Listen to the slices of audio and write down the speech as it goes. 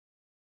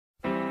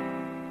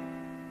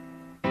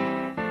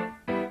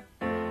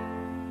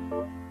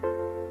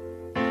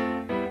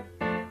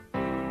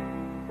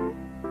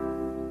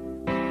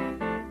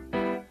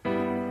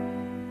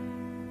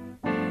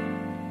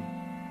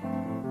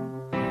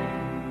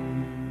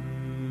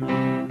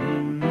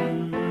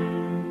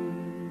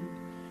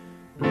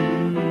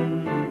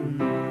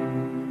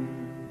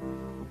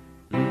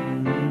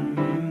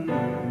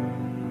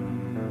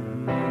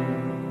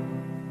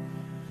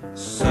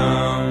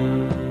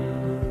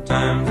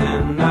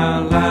in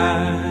our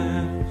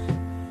lives.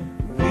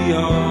 We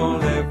all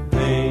have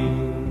pain,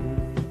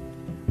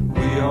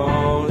 we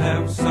all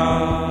have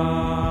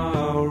sorrow,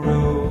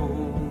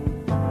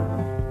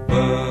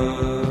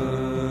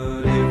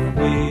 but if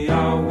we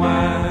are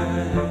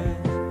wise,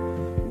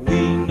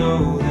 we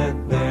know that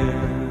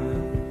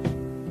there's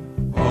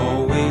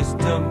always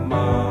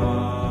tomorrow.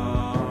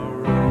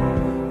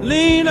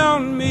 Lean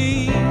on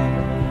me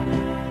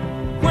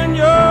when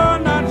you're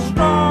not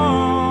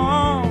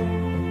strong,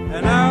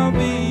 and I'll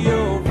be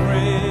your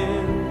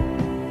friend.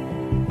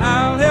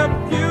 I'll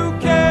help you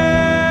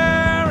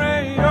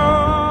carry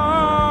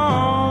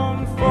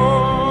on,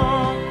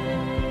 for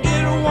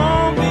it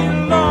won't be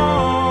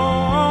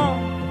long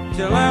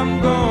till I'm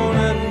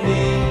gonna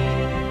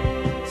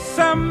need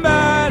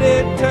somebody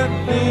to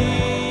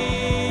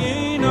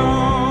lean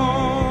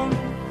on.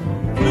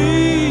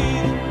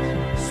 Please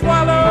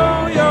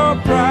swallow your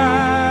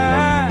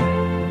pride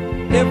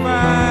if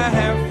I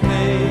have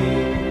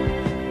faith.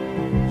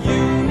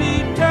 You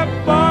need to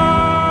borrow,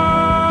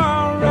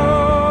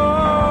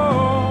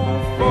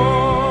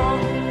 for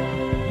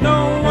no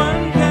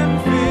one can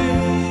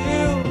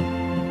fill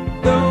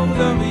those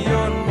of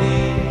your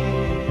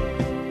needs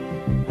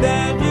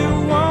that you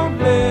won't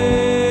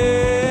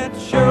let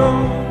show.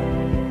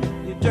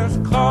 You just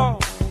call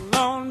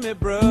on me,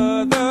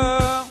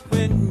 brother,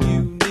 when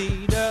you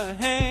need a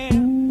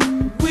hand.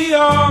 We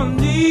all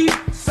need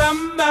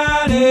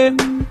somebody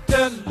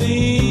to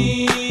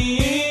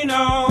lean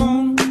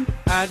on.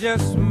 I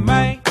just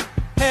might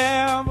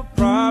have a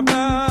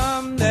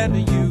problem that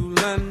you'll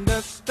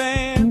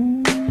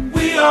understand.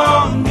 We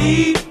all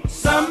need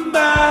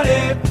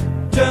somebody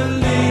to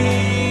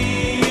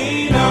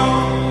lean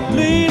on.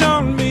 Lean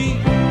on me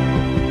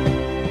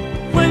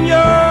when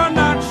you're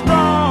not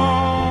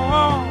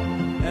strong,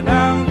 and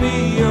I'll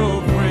be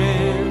your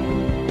friend.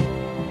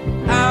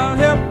 I'll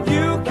help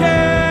you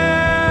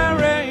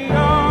carry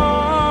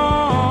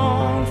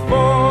on,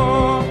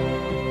 for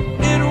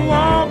it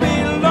won't be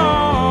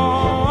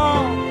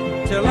long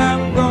till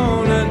I'm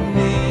gonna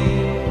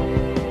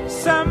need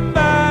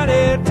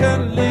somebody to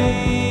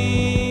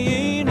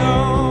lean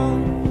on.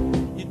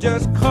 You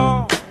just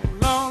call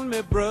on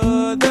me,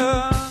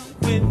 brother,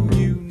 when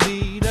you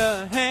need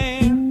a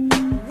hand.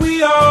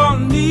 We all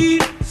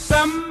need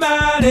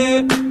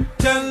somebody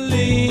to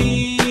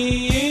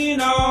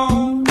lean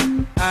on.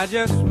 I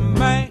just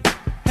might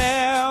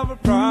have a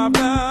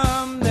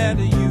problem that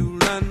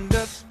you'll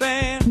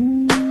understand.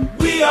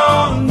 We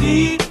all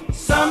need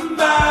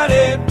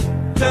somebody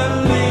to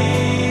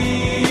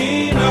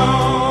lean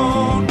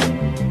on.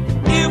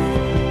 If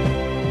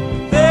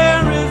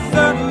there is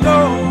a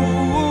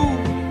load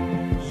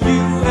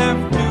you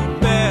have to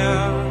bear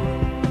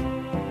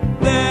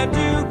that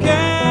you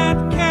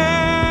can't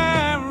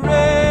carry,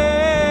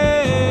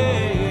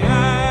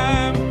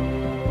 I'm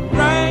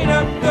right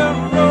up the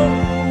road.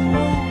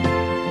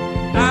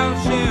 I'll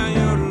share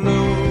your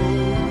load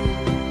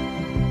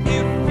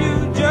if you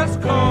just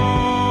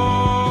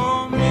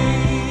call me.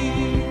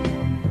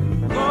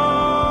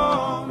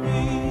 Call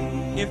me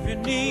if you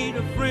need a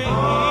friend.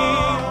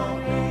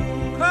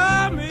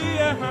 Call me,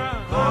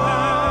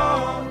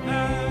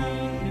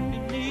 if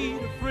you need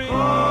a friend.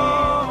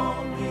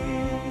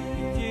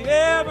 If you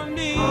ever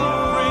need a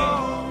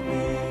friend,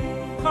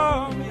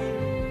 call me.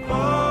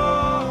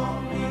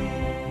 Call me.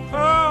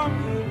 Call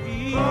me.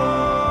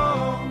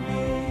 Call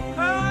me.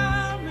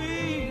 Call me.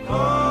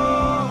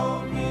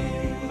 Call me.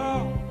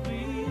 Call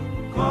me.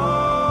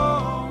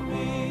 Call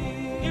me.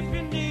 If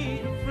you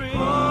need a friend,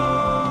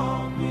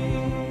 call me.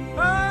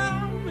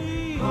 Call me.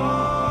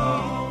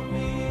 Call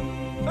me.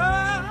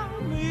 Call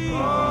me.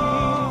 Call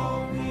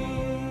me.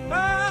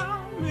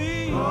 Call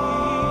me.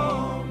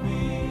 Call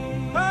me.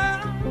 Call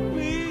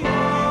me.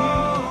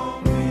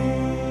 Call me.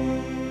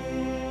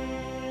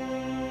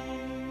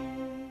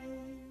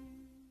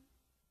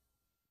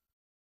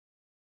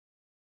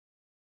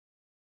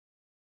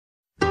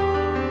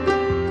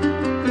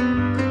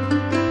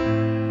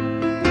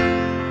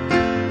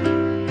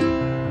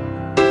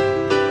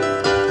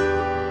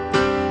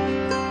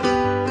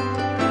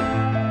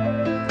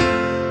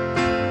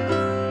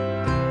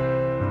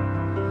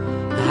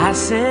 I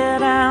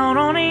set out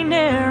on a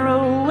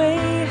narrow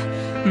way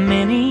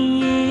many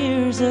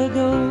years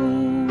ago,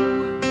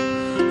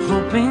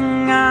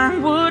 hoping I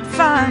would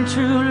find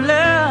true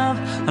love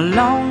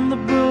along the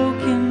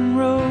broken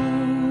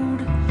road.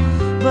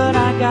 But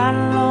I got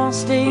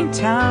lost a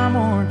time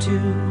or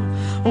two,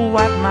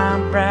 wiped my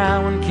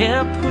brow and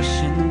kept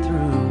pushing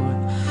through.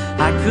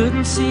 I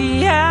couldn't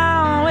see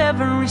how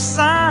every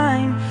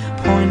sign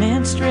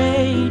pointed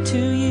straight to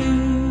you,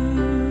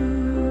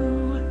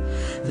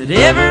 that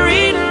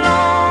every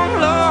long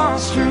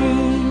lost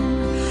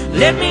dream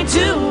led me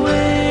to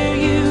where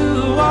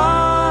you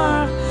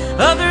are.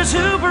 Others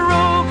who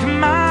broke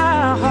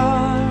my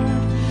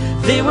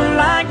heart, they were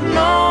like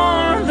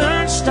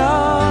northern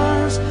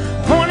stars,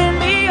 pointing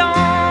me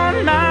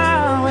on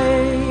my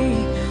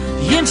way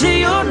into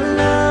your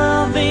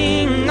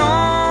loving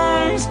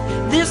arms.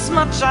 This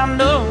much I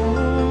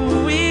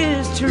know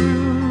is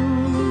true.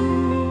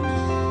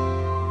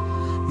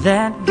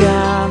 that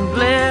God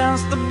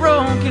bless the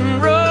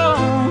broken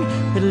road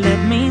that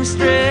led me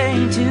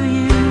straight to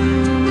you.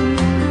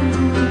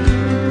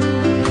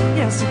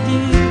 Yes, it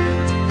did.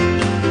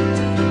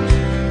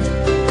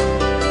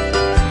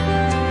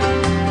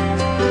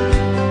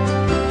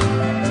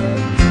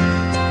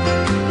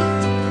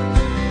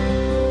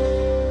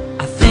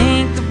 I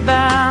think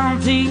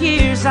about the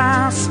years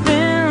I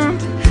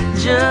spent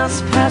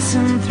just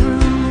passing through,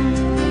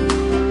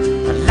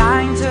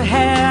 lying to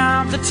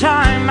have the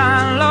time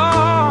I lost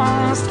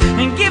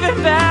and give it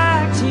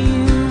back to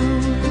you.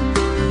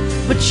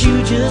 But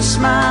you just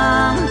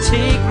smile and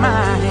take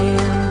my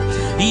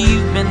hand.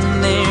 You've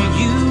been there,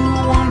 you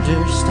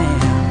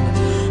understand.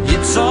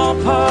 It's all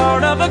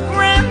part of a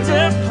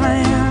grander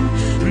plan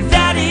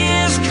that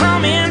is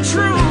coming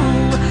true.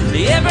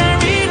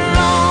 Every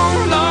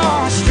long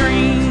lost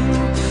dream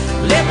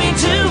led me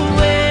to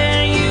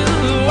where you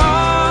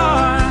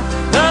are.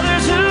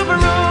 Others who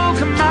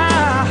broke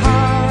my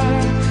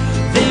heart,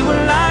 they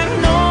were like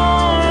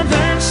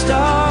northern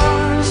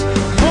stars,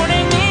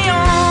 pointing me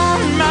on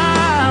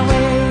my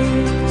way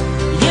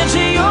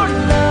into your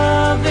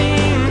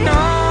loving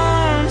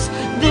arms.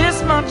 This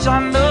much I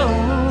know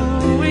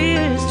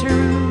is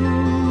true,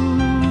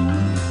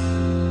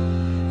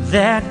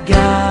 that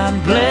God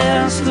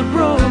bless the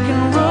broken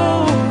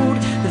road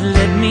that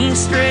led me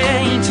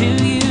straight to you.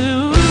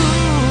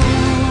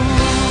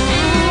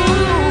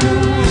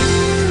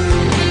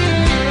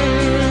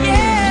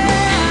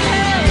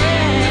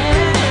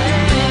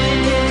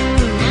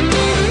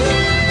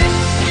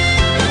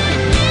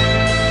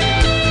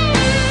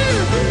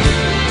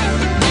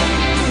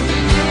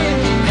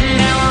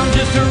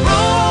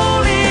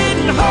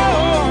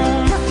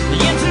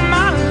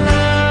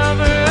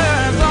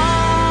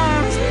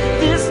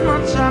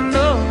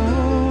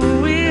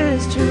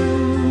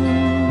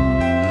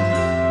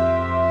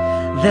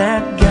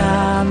 That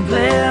God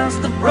bless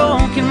the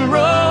broken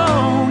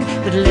road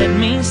that led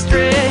me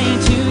straight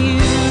to you.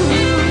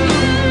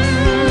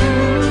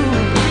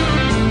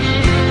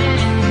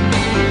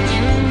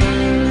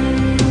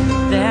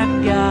 That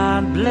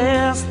God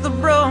bless the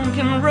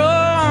broken road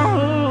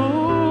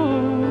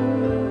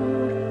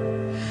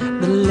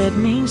that led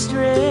me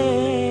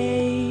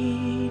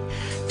straight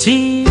to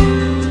you.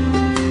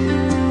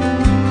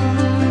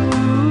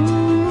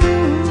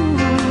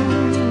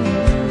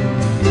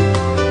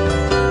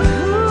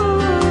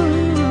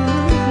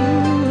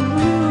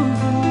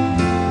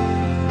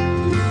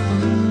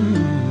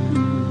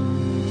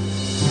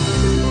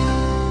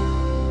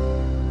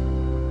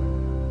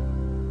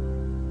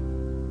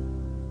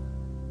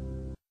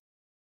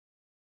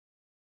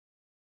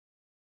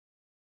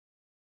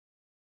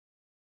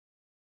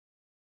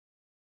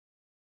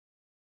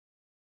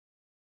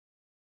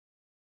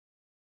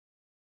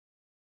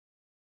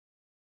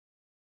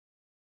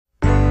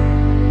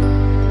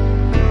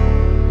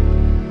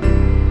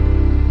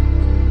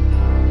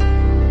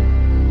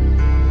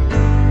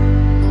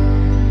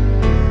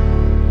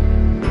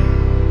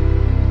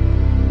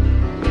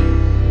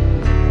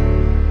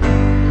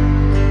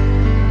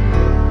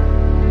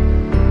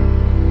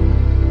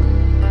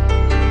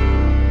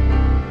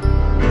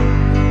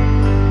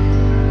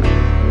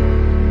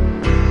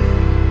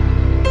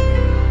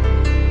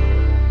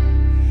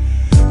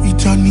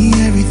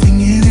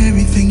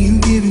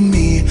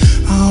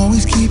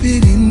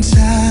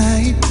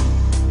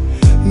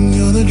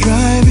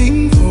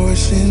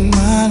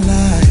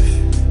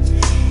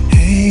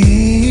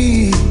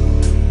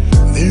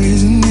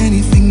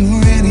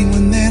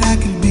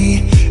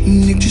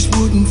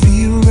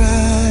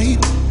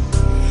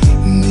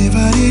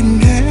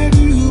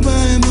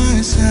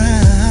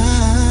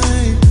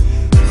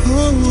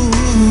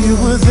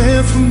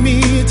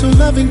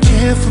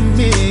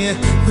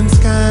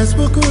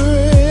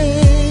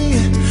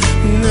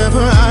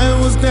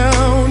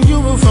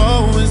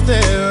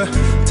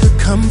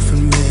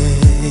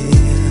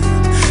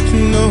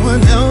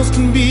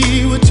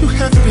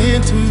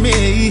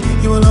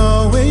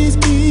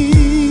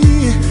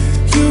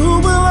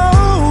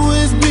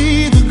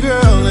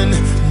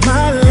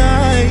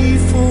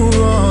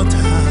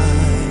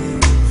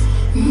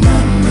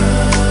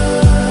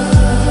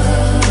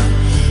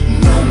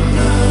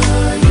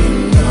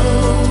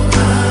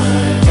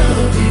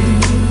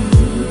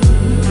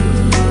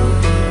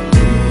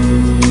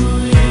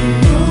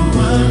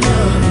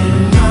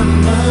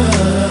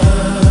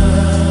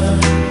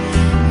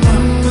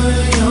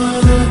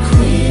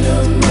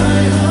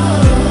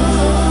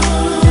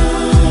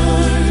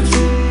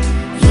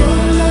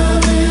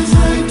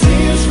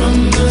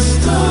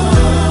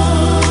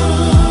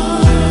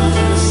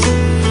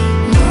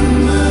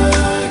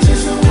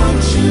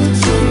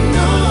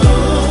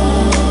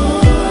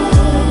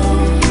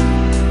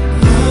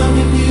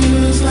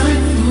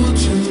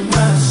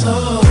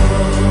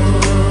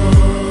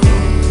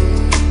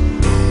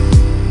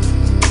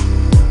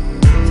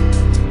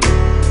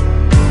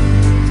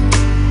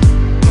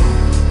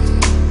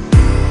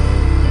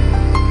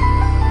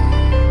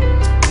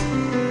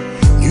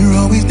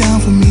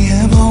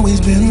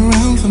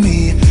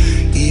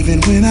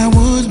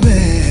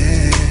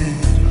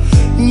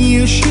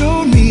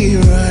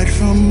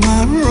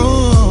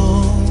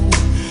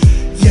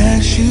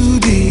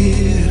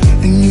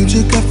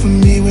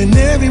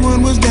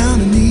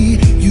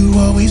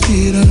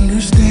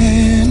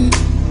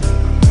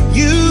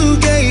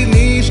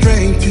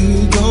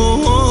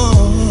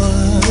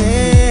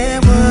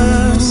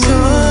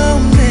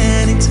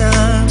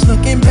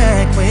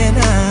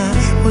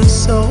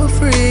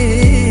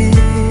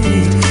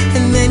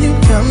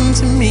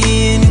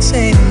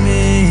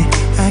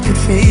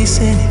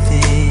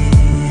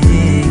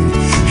 everything,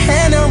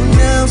 and no one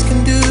else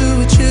can do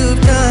what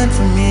you've done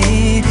for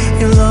me.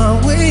 You'll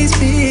always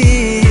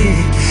be,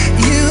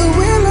 you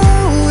will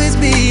always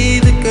be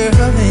the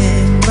girl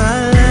in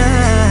my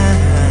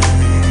life.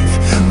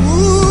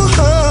 Ooh,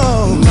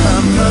 oh,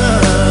 mama,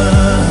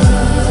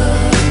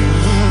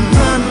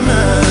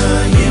 mama,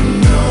 you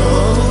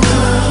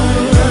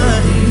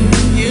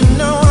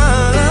know I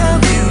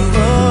love you,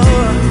 oh,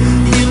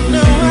 you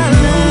know I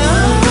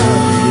love you,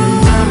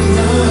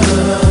 mama.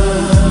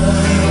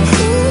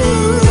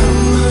 Ooh,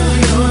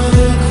 you're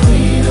the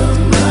queen of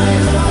my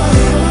heart.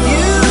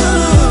 You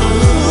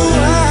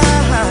are.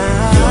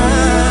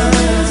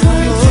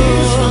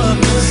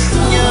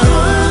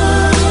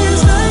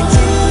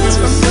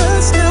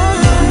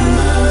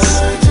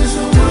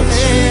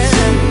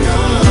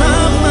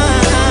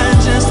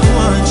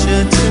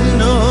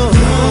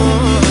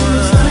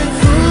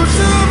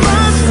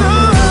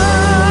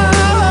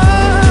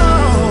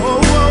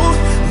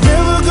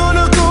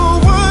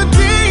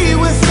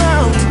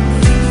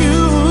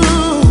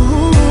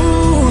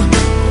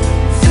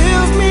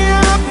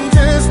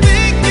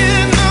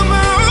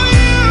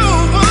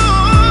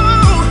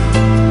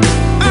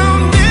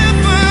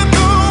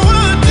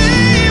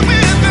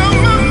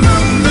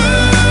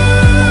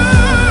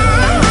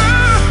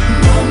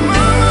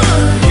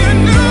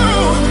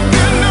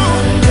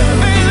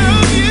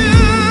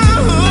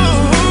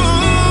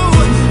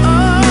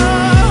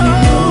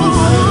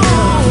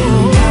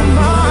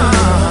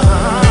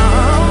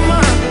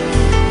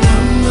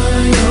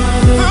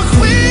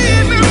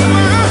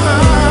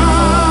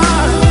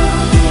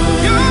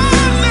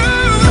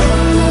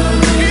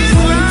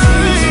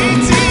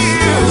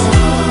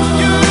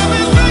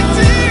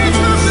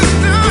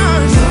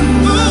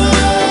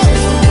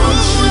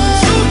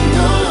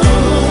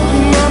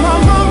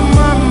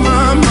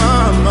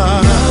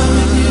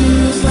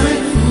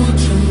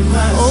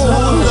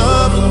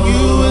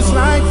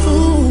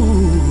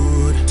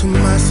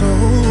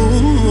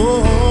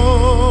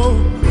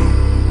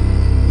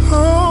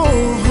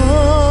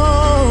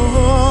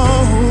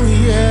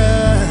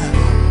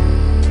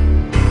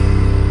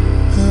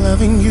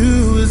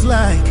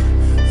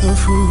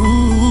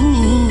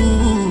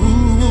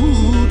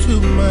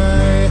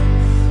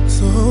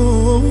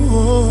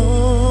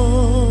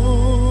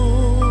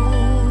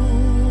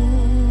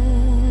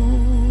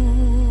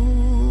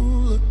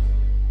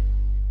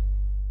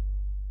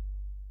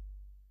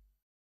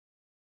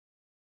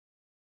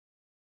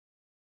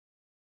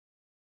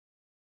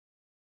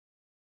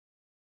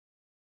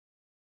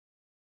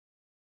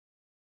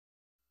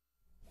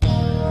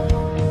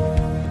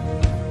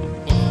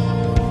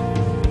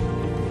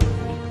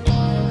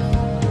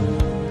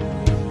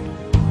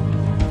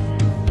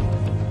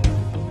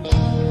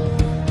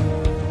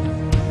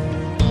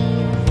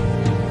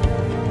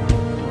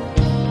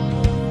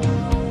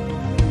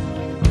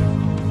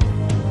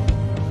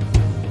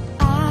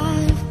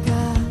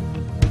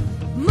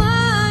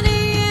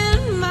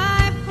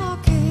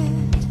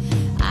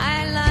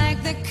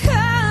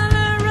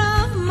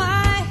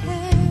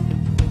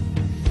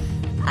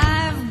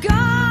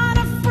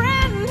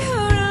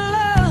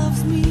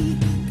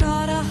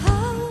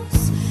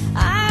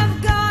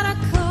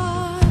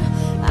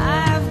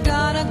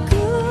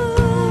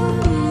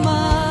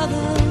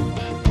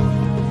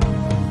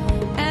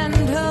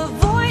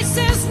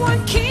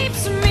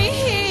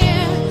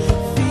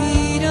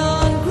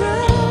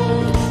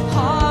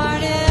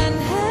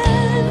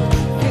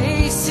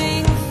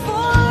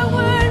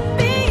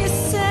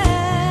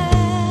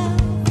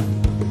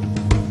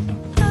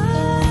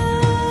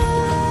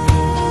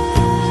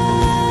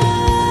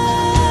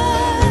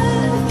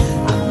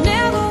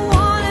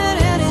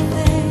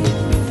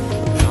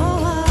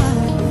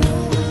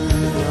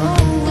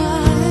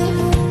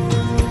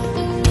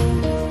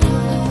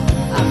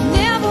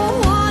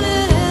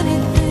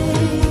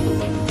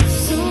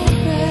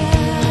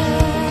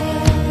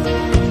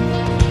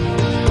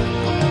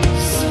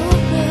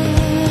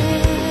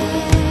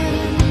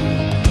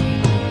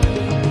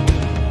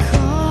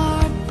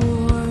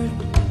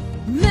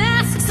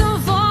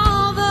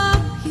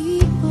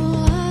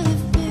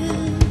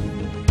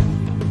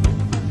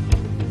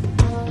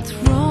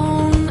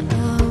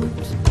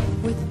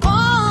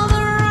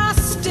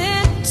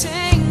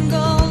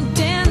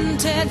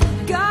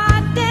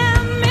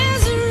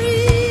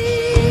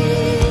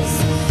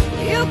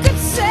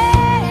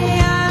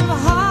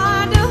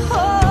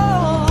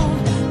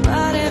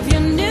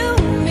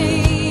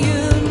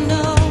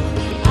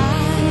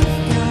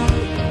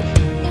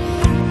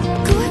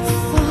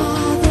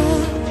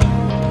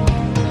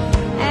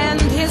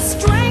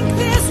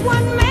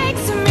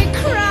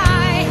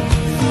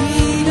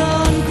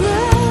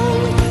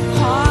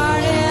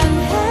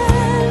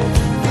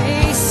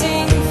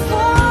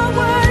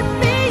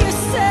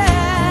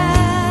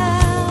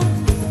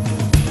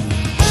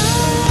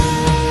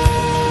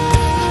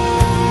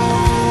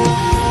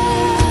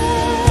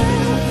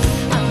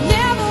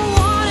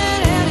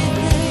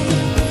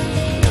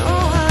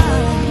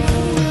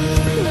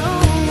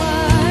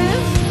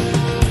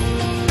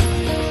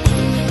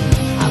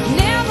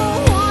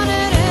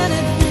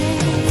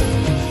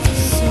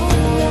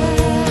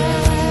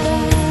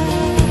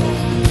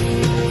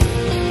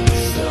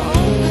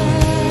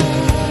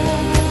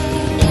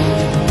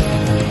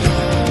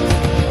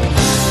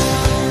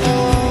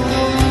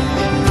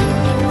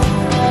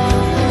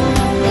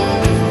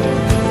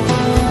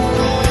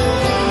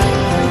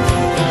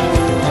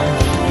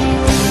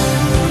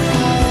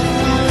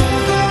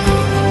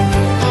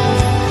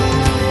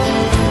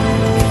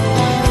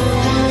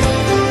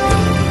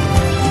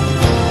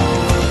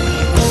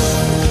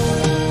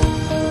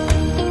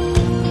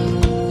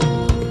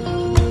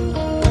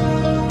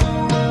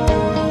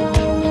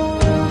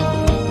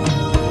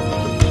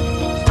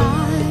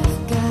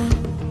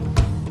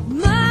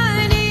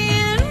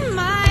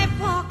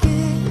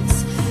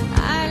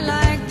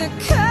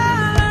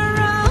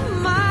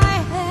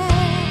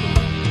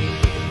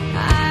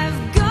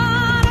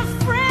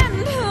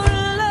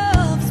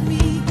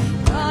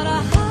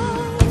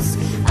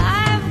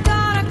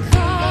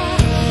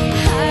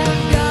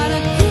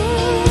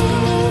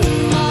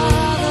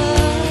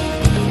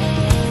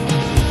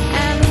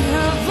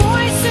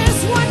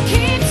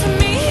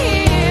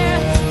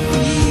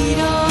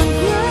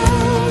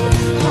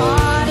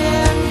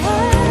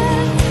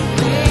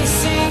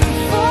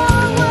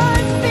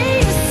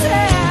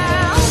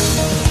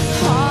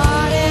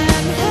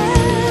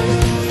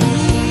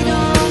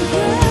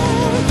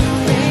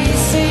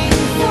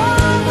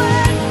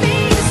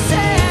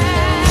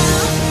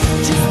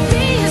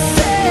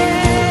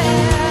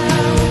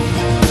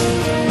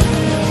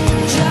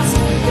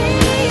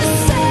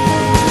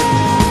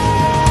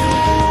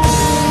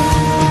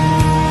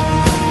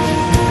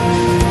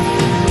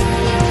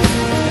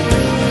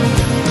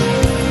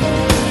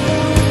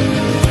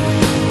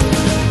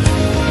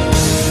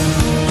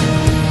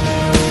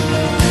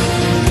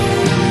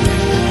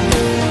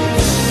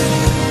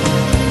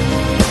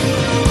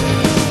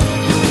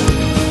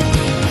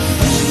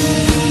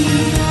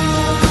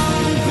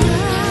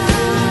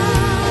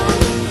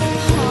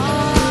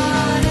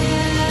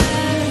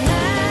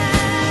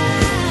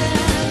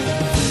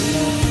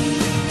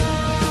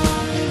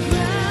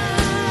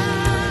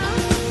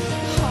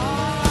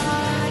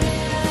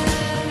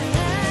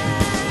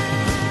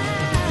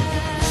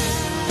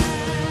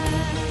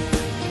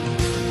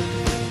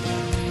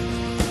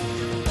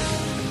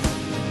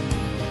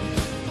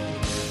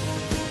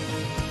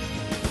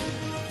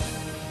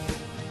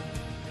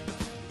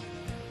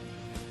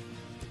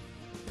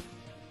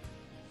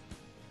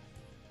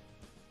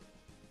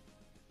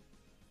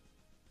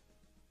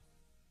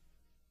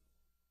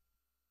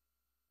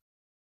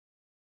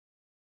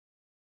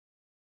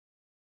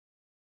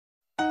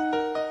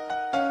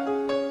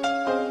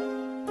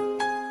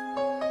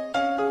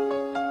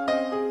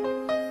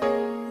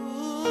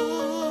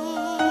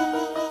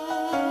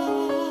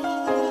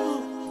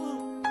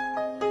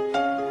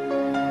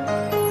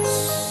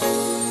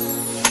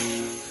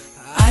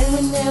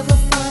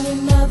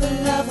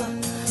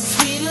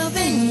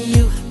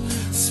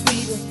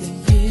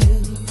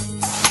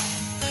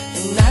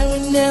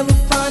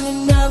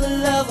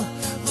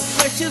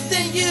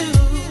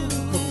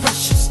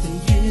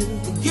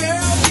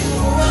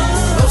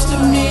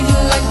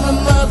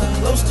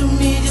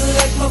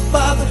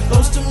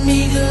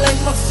 me, you're like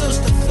my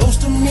sister. Close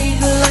to me,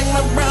 you're like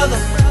my brother.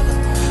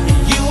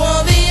 You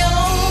are the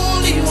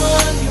only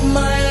one, you're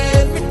my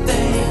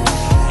everything.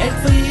 And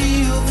for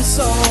you, the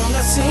song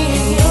I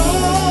sing.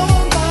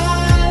 All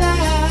my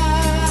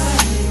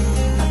life,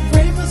 I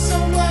pray for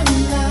someone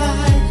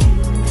like you.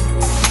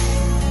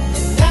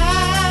 And I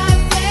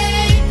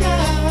thank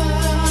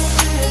God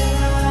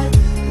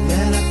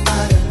that I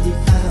finally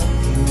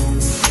found you.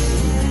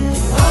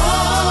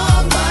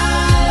 All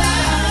my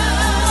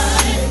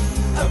life,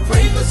 I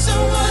pray for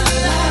someone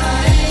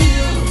like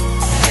you.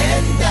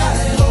 And I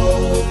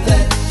hope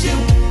that you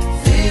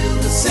feel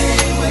the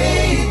same way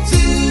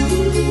too.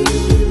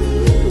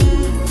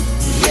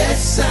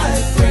 Yes, I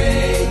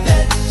pray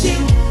that you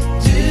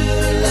do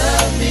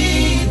love me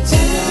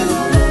too.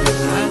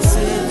 I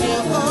said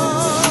you're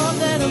all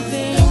that I'm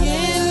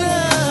thinking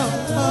of,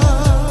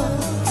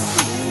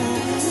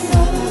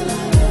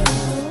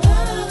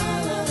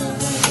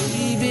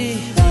 baby.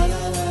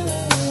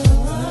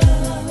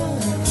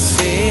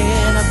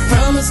 Said I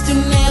promised to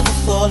never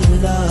fall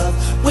in love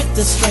with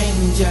a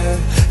stranger.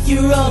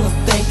 You're all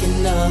I'm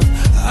thinking of.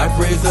 I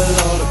praise the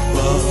Lord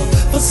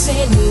above for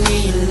sending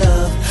me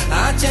love.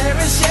 I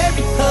cherish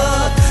every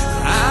hug.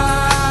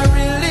 I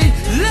really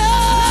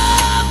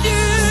love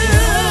you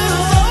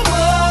so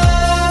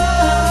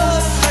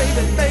much.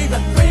 Baby, baby,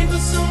 pray for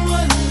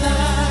someone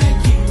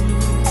like you.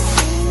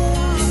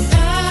 And I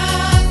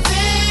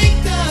thank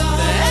God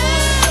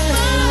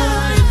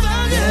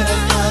that I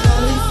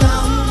finally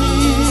found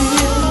you.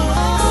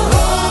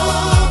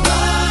 All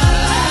my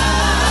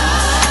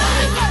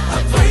life, I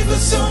pray for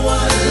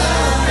someone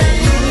like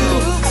you.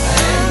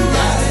 And I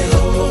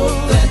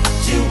hope that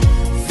you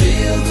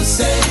feel the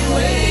same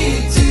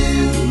way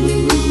too.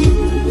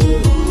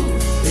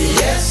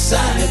 Yes, I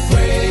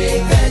pray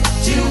that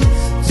you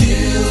do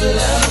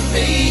love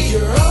me.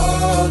 You're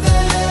all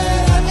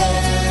that I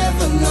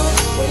ever know.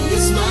 When you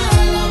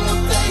smile on my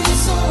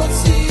face, all I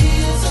see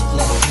is a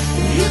glow.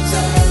 You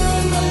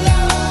turn my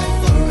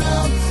life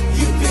around.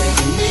 You pick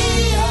me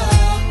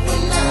up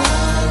when I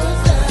was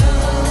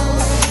down.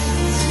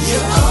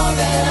 You're all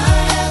that I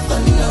ever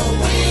know.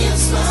 When you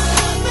smile,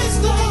 my face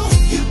glow.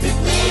 You pick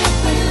me up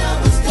when I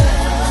was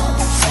down.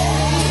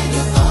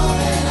 You're all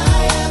that I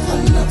ever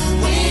know.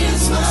 When you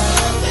smile,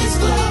 my face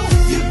glow.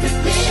 You pick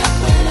me up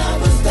when I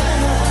was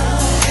down.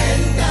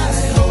 And I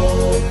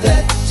hope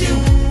that you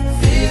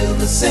feel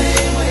the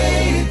same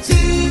way too.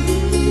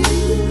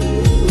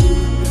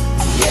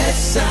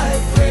 Yes, I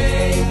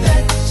pray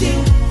that you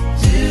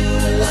do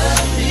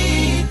love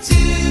me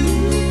too.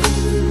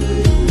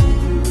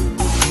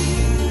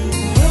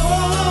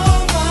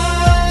 All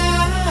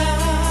my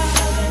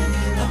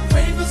life, I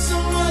pray for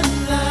someone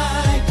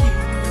like you.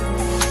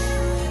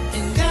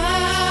 And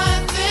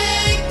I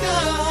thank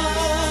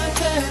God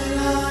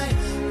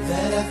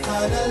that I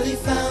finally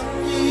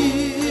found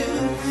you.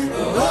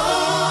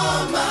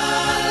 All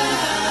my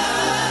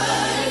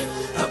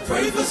life, I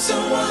pray for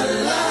someone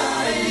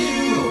like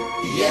you.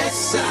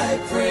 Yes, I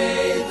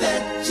pray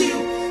that you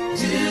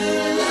do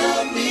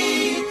love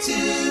me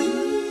too.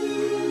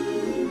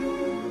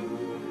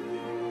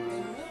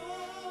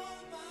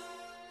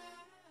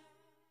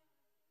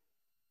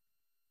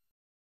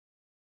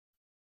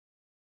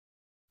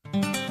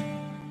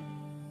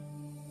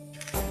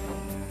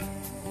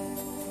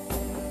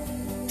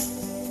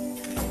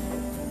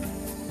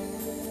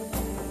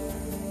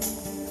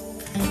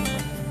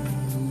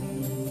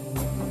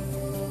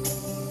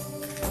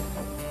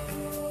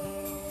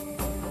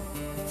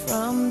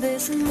 From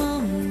this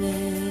moment,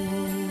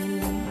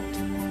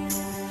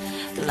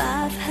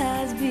 life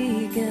has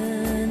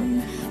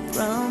begun.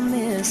 From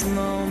this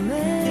moment,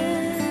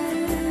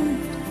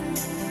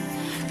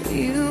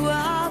 you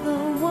are the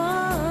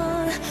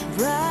one.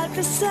 Right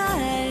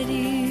beside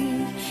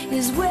you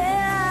is where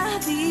I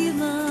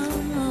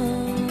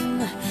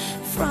belong.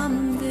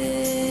 From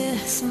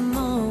this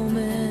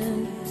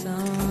moment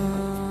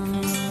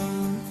on,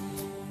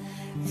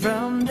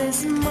 from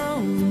this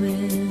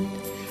moment,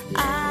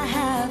 I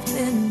have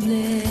been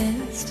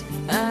blessed.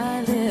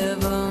 I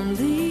live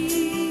only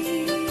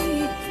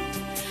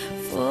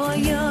for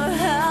your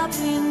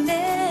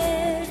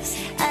happiness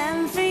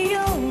and for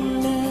your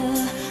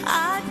love.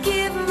 I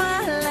give my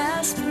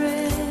last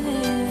breath.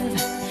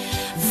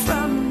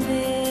 From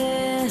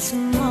this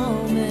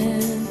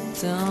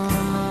moment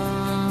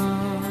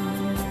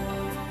on,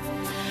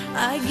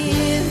 I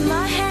give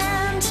my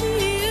hand to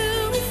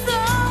you with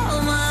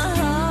all my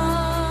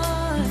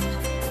heart.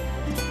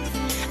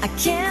 I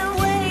can't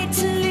wait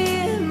to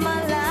live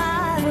my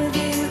life with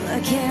you. I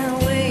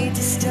can't wait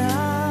to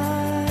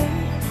start.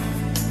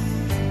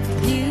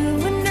 You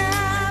and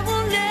I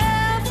will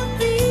never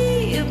be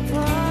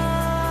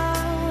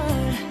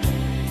apart.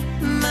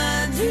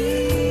 My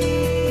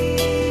dreams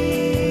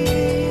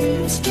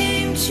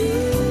came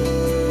true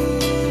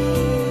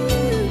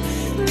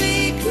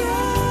because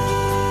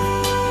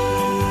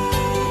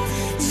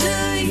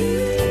of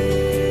you.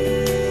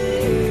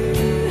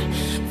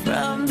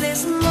 From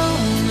this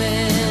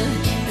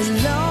moment, as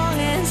long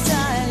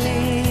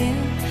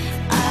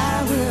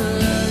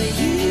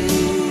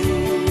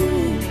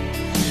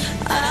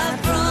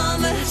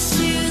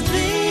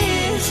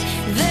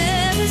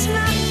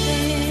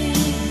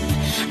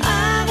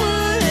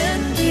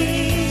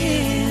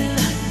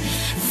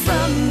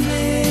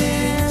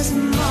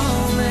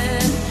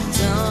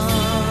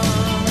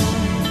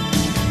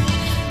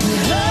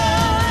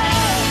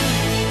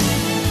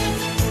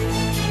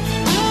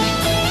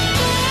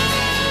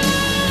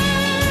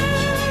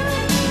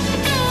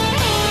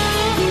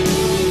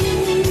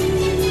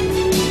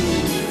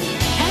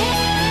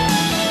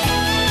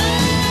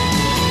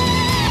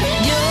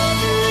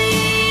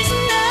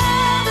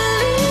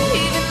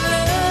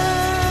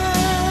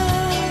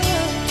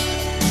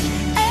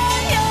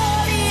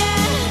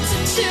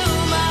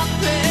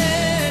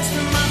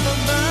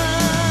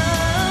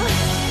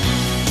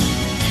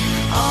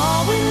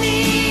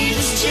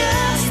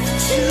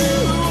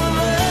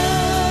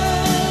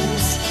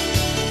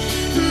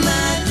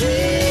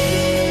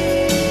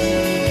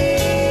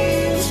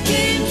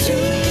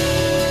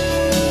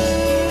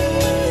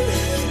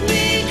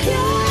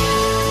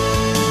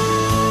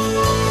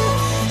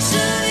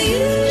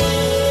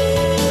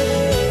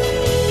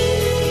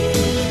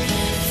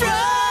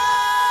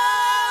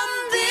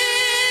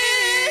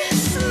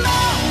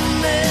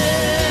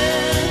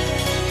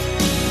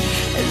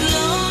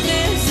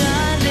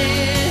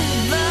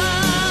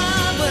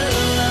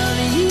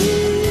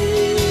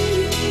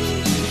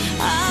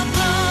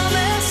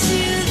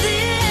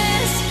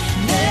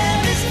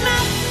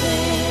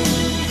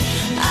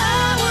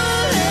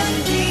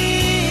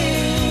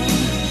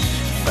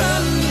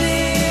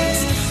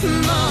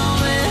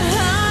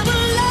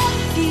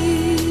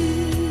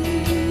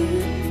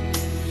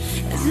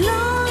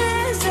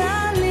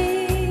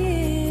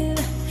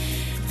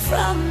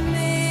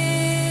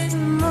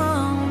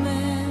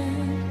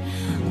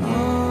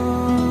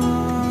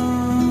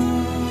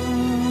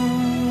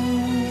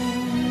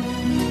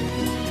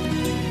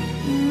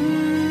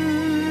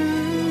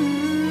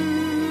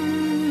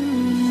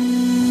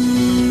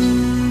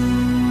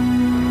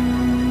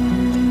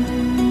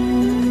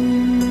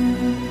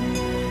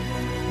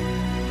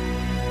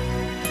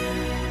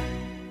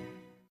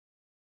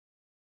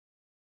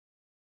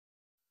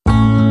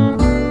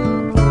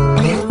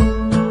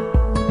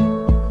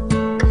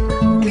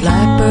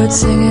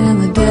Blackbird singing in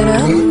the dead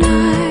of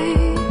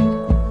night.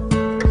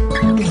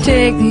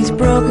 Take these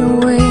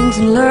broken wings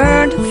and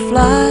learn to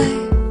fly.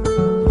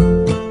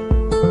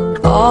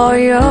 All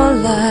your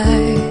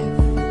life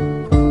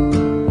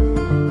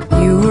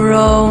you were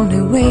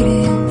only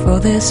waiting for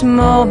this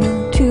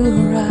moment to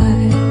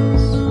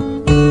rise.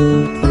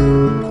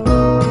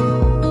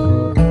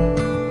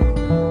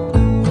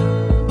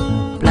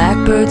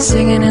 Blackbird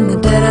singing in the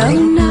dead of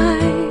night.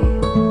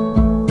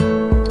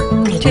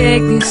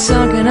 Take these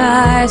sunken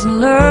eyes and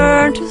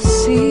learn to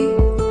see.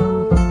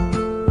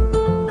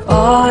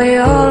 All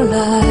your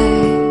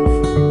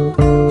life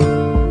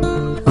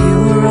you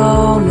were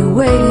only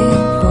waiting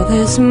for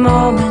this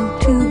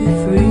moment to be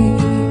free.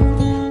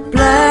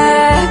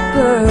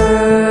 Blackbird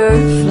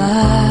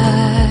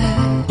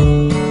fly,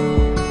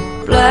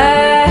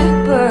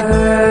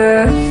 blackbird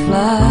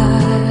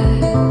fly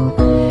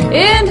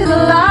into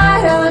the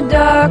light of a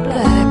dark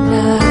black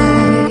night.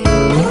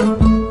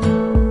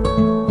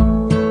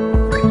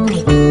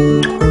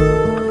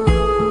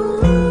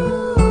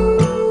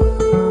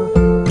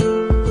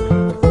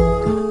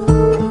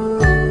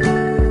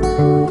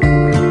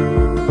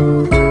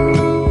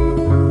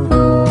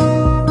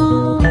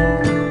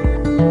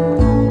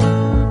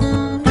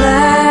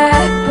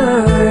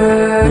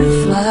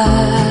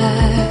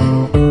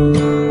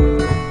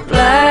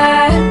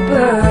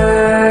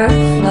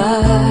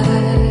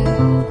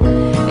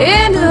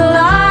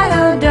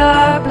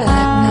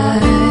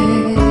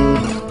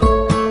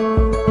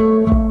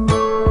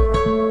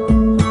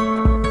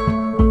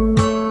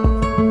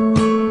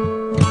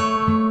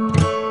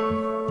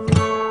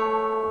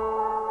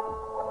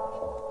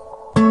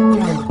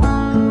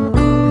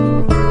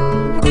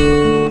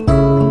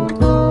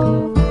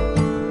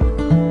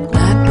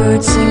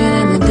 Singing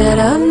in the dead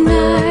of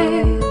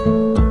night.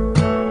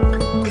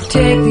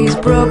 Take these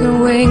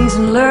broken wings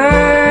and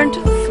learn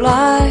to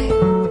fly.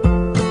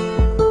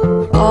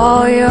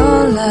 All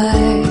your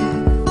life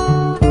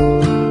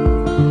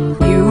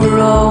you were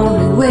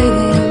only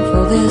waiting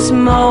for this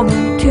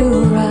moment to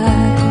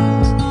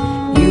rise.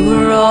 You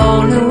were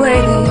only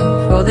waiting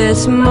for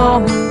this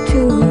moment to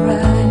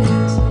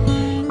rise.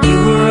 You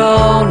were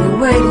only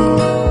waiting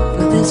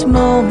for this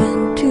moment